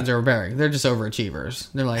 None of my friends are overbearing. They're just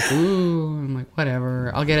overachievers. They're like, ooh. I'm like,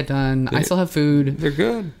 whatever. I'll get it done. I still have food. They're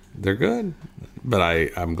good. But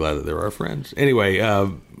I'm glad that they're our friends. Anyway,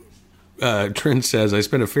 Trent says, I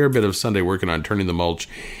spent a fair bit of Sunday working on turning the mulch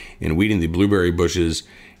and weeding the blueberry bushes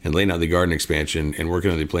and laying out the garden expansion and working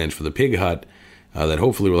on the plans for the pig hut. That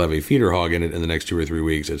hopefully will have a feeder hog in it in the next 2 or 3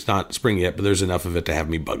 weeks. It's not spring yet, but there's enough of it to have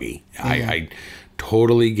me buggy. I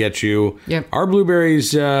totally get you. Yep. Our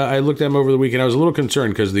blueberries, I looked at them over the weekend. I was a little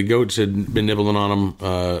concerned because the goats had been nibbling on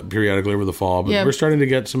them periodically over the fall, but we're starting to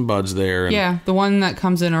get some buds there. And the one that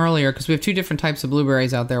comes in earlier, because we have 2 different types of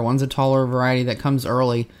blueberries out there. One's a taller variety that comes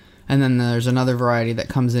early, and then there's another variety that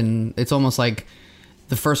comes in. It's almost like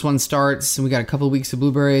the first one starts, and we got a couple of weeks of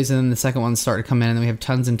blueberries, and then the second one started to come in, and then we have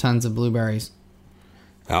tons and tons of blueberries.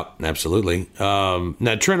 Oh, absolutely.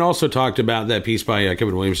 Now, Trent also talked about that piece by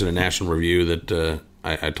Kevin Williamson in National Review that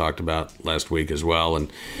I talked about last week as well. And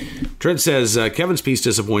Trent says, Kevin's piece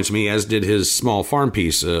disappoints me, as did his small farm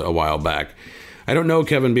piece a while back. I don't know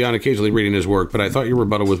Kevin beyond occasionally reading his work, but I thought your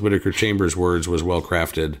rebuttal with Whittaker Chambers' words was well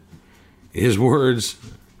crafted. His words,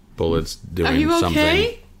 Bullet's doing something. Are you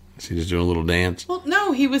okay? Is he just doing a little dance? Well,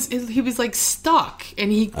 no, he was like stuck, and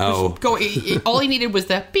he was going. All he needed was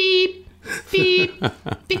that beep. Beep,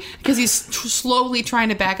 beep, because he's slowly trying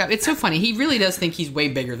to back up. It's so funny. He really does think he's way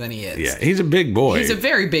bigger than he is. Yeah, he's a big boy. He's a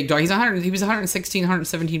very big dog. He was 116,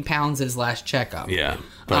 117 pounds at his last checkup. Yeah,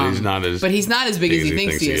 but he's not as big as he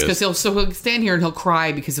thinks he is. Because he'll stand here and he'll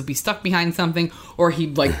cry because he'll be stuck behind something, or he,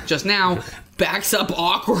 like just now, backs up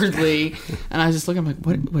awkwardly. And I was just looking, I'm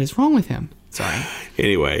like, what is wrong with him? Sorry.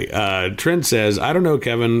 Anyway, Trent says, I don't know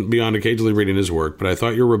Kevin beyond occasionally reading his work, but I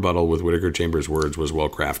thought your rebuttal with Whittaker Chambers' words was well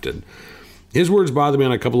crafted. His words bother me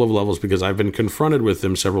on a couple of levels because I've been confronted with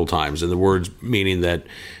them several times, and the words meaning that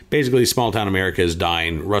basically small-town America is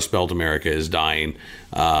dying, Rust Belt America is dying,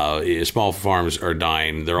 small farms are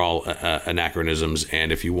dying, they're all anachronisms,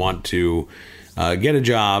 and if you want to get a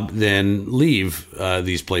job, then leave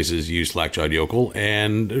these places, you slack-jawed yokel,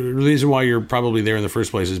 and the reason why you're probably there in the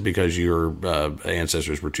first place is because your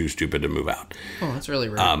ancestors were too stupid to move out. Oh, that's really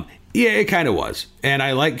rude. Yeah, it kind of was, and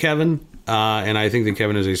I like Kevin. And I think that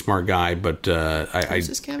Kevin is a smart guy, but Who's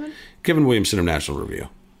this Kevin? Kevin Williamson of National Review.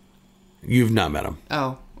 You've not met him.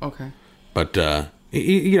 Oh, okay. But like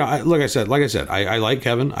I said, I like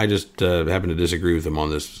Kevin. I just happen to disagree with him on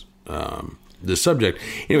this subject.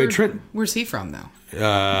 Anyway, Trent. Where's he from,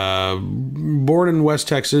 though? Born in West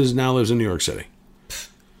Texas, now lives in New York City.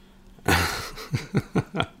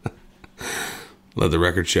 Let the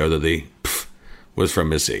record show that the was from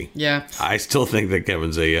Missy. Yeah. I still think that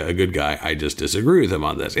Kevin's a good guy. I just disagree with him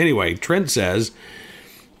on this. Anyway, Trent says,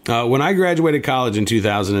 when I graduated college in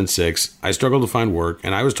 2006, I struggled to find work,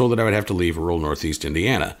 and I was told that I would have to leave rural Northeast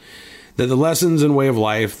Indiana. That the lessons and way of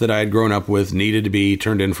life that I had grown up with needed to be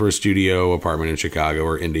turned in for a studio apartment in Chicago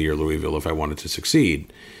or Indy or Louisville if I wanted to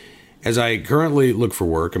succeed. As I currently look for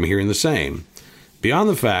work, I'm hearing the same. Beyond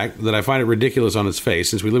the fact that I find it ridiculous on its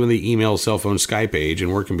face, since we live in the email, cell phone, Skype age,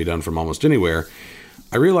 and work can be done from almost anywhere,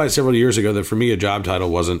 I realized several years ago that for me a job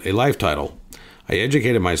title wasn't a life title. I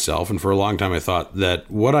educated myself, and for a long time I thought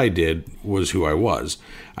that what I did was who I was.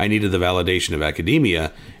 I needed the validation of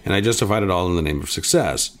academia, and I justified it all in the name of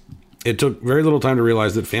success. It took very little time to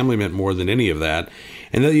realize that family meant more than any of that,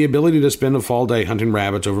 and that the ability to spend a fall day hunting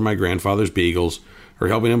rabbits over my grandfather's beagles or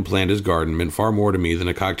helping him plant his garden meant far more to me than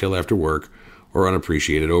a cocktail after work or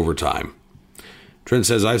unappreciated overtime. Trent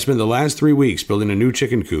says, I've spent the last 3 weeks building a new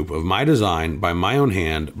chicken coop of my design, by my own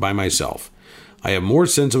hand, by myself. I have more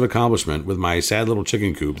sense of accomplishment with my sad little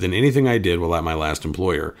chicken coop than anything I did while at my last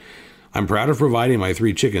employer. I'm proud of providing my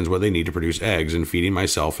 3 chickens what they need to produce eggs and feeding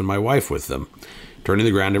myself and my wife with them. Turning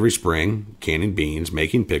the ground every spring, canning beans,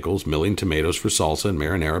 making pickles, milling tomatoes for salsa and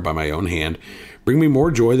marinara by my own hand bring me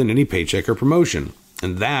more joy than any paycheck or promotion.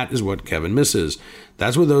 And that is what Kevin misses.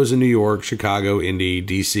 That's what those in New York, Chicago, Indy,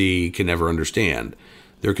 D.C. can never understand.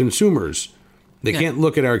 They're consumers. They can't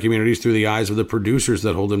look at our communities through the eyes of the producers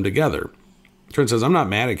that hold them together. Trent says, I'm not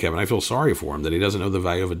mad at Kevin. I feel sorry for him that he doesn't know the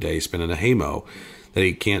value of a day spent in a haymow, that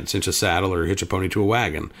he can't cinch a saddle or hitch a pony to a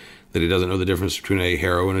wagon, that he doesn't know the difference between a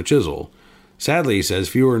harrow and a chisel. Sadly, he says,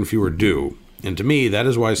 fewer and fewer do. And to me, that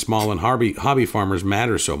is why small and hobby farmers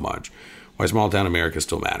matter so much, why small-town America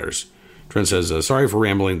still matters. Trent says, sorry for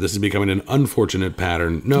rambling. This is becoming an unfortunate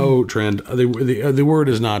pattern. No, Trent, the word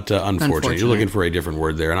is not unfortunate. You're looking for a different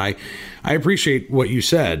word there. And I appreciate what you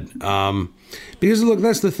said. Because, look,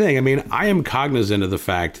 that's the thing. I mean, I am cognizant of the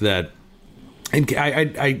fact that, and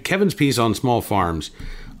Kevin's piece on small farms,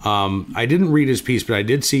 I didn't read his piece, but I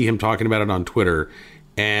did see him talking about it on Twitter.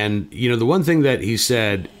 And, the one thing that he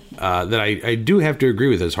said that I do have to agree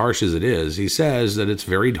with, as harsh as it is, he says that it's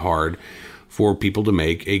very hard for people to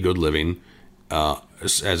make a good living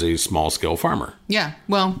as a small-scale farmer. Yeah,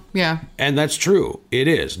 well, yeah. And that's true. It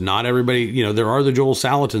is. Not everybody, there are the Joel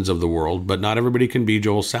Salatins of the world, but not everybody can be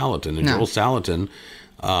Joel Salatin. And Joel Salatin,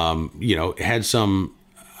 had some,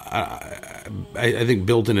 I think,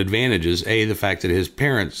 built-in advantages. The fact that his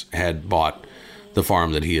parents had bought the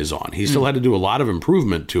farm that he is on. He still had to do a lot of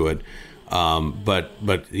improvement to it, but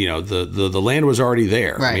the land was already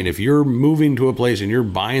there. Right. I mean, if you're moving to a place and you're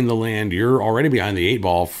buying the land, you're already behind the 8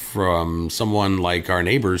 ball from someone like our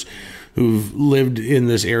neighbors who've lived in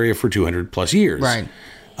this area for 200 plus years. Right.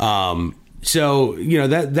 So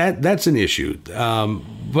that's an issue.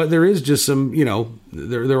 But there is just some,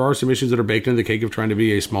 there are some issues that are baked into the cake of trying to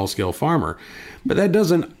be a small scale farmer. But that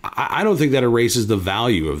doesn't. I don't think that erases the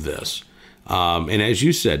value of this. And as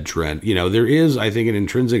you said, Trent, there is, I think, an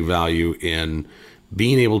intrinsic value in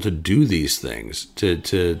being able to do these things,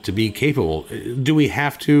 to be capable. Do we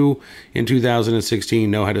have to, in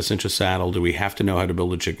 2016, know how to cinch a saddle? Do we have to know how to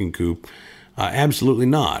build a chicken coop? Absolutely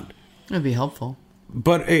not. It'd be helpful.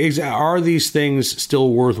 But are these things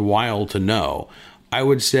still worthwhile to know? I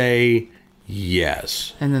would say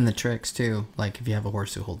yes. And then the tricks, too, like if you have a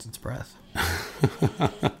horse who holds its breath.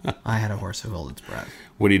 I had a horse who held its breath.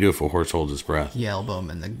 What do you do if a horse holds its breath? You elbow him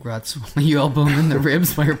in the guts. You elbow him in the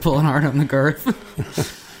ribs while you're pulling hard on the girth.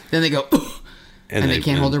 Then they go, and they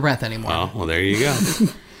can't hold their breath anymore. Well, there you go.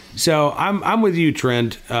 So I'm with you,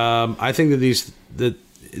 Trent. I think that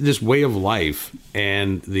this way of life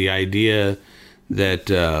and the idea that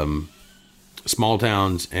small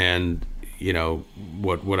towns and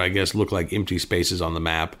what I guess look like empty spaces on the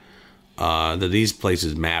map, that these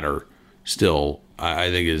places matter still,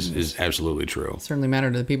 I think is absolutely true. It certainly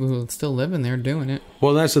matter to the people who still live in there doing it.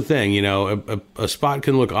 Well, that's the thing. A spot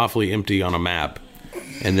can look awfully empty on a map,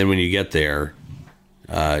 and then when you get there,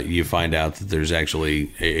 you find out that there's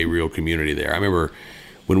actually a real community there. I remember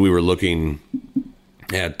when we were looking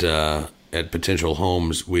at potential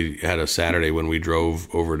homes, we had a Saturday when we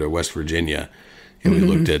drove over to West Virginia, and we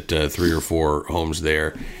looked at 3 or 4 homes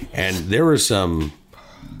there, and there were some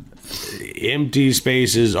empty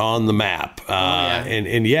spaces on the map.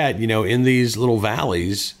 And yet, in these little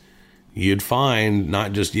valleys, you'd find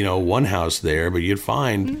not just, one house there, but you'd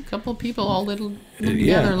find a couple of people all little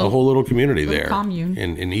together. A whole little community there. Commune.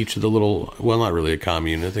 In each of the little, well, not really a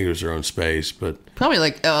commune. I think it was their own space, but probably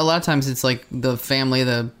like a lot of times it's like the family,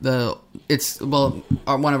 one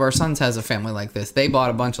of our sons has a family like this. They bought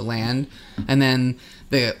a bunch of land, and then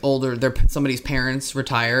somebody's parents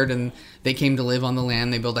retired and they came to live on the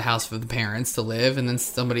land. They built a house for the parents to live, and then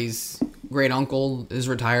somebody's great uncle is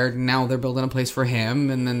retired and now they're building a place for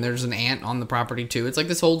him, and then there's an aunt on the property too. It's like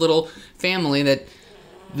this whole little family that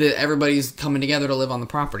everybody's coming together to live on the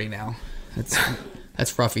property now. That's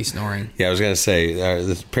That's Ruffy snoring. Yeah, I was going to say,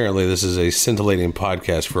 apparently this is a scintillating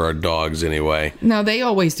podcast for our dogs anyway. No, they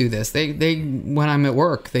always do this. They when I'm at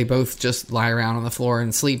work, they both just lie around on the floor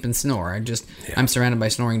and sleep and snore. I'm surrounded by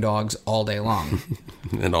snoring dogs all day long.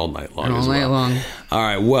 And all night long. And all night long. All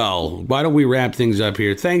right, well, why don't we wrap things up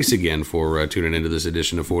here? Thanks again for tuning into this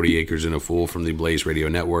edition of 40 Acres and a Fool from the Blaze Radio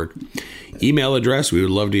Network. Email address, we would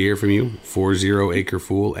love to hear from you,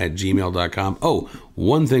 40acrefool@gmail.com. Oh,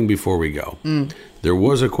 one thing before we go. There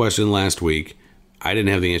was a question last week. I didn't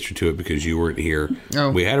have the answer to it because you weren't here.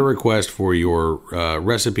 Oh. We had a request for your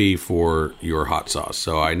recipe for your hot sauce.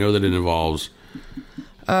 So I know that it involves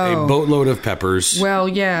a boatload of peppers. Well,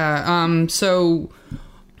 yeah. So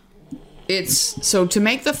to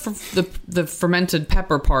make the fermented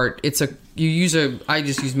pepper part, I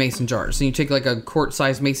just use mason jars. So you take like a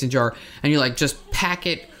quart-sized mason jar and you like just pack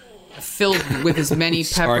it filled with as many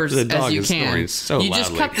peppers as you can.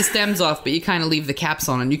 Just cut the stems off, but you kind of leave the caps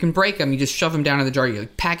on, and you can break them. You just shove them down in the jar. You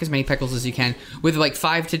like pack as many pickles as you can with like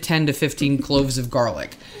 5 to 10 to 15 cloves of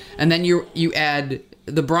garlic, and then you add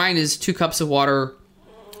the brine is 2 cups of water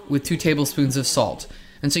with 2 tablespoons of salt.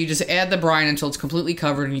 And so you just add the brine until it's completely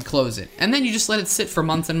covered and you close it. And then you just let it sit for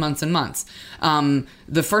months and months and months.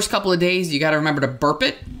 The first couple of days, you got to remember to burp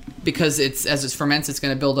it because as it ferments, it's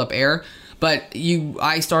going to build up air. But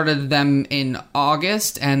I started them in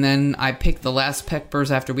August, and then I picked the last peppers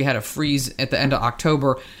after we had a freeze at the end of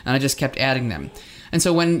October, and I just kept adding them. And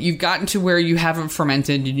so when you've gotten to where you haven't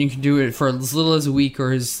fermented, and you can do it for as little as a week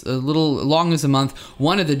or as long as a month.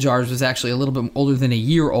 One of the jars was actually a little bit older than a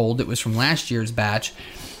year old. It was from last year's batch.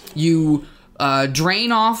 You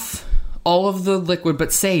drain off all of the liquid,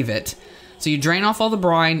 but save it. So you drain off all the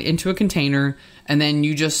brine into a container, and then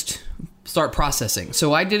you just start processing.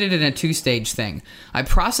 So I did it in a 2-stage thing. I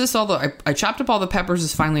processed I chopped up all the peppers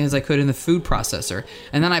as finely as I could in the food processor,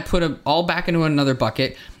 and then I put them all back into another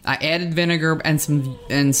bucket. I added vinegar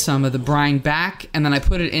and some of the brine back, and then I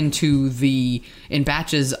put it in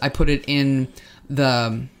batches. I put it in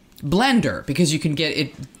the blender because you can get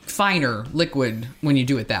it finer liquid when you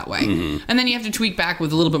do it that way. Mm-hmm. And then you have to tweak back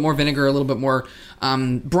with a little bit more vinegar, a little bit more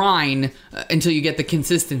brine until you get the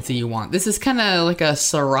consistency you want. This is kind of like a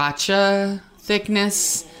sriracha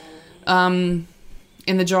thickness in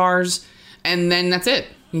the jars, and then that's it.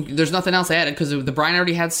 There's nothing else added because the brine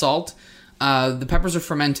already had salt. The peppers are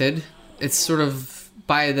fermented. It's sort of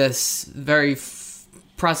by this very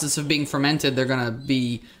process of being fermented, they're going to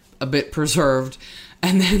be a bit preserved.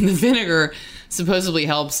 And then the vinegar supposedly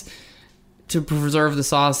helps to preserve the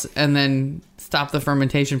sauce and then stop the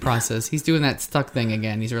fermentation process. He's doing that stuck thing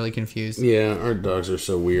again. He's really confused. Yeah, our dogs are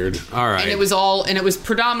so weird. All right. And it was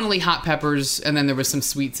predominantly hot peppers, and then there was some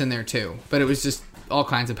sweets in there too. But it was just all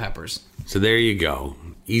kinds of peppers. So there you go.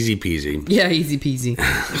 Easy peasy. Yeah, easy peasy.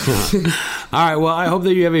 All right, well, I hope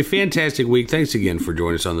that you have a fantastic week. Thanks again for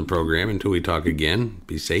joining us on the program. Until we talk again,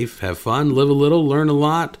 be safe, have fun, live a little, learn a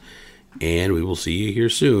lot. And we will see you here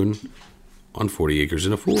soon on 40 Acres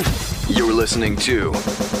and a Fool. You're listening to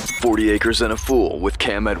 40 Acres and a Fool with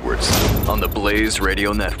Cam Edwards on the Blaze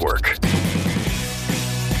Radio Network.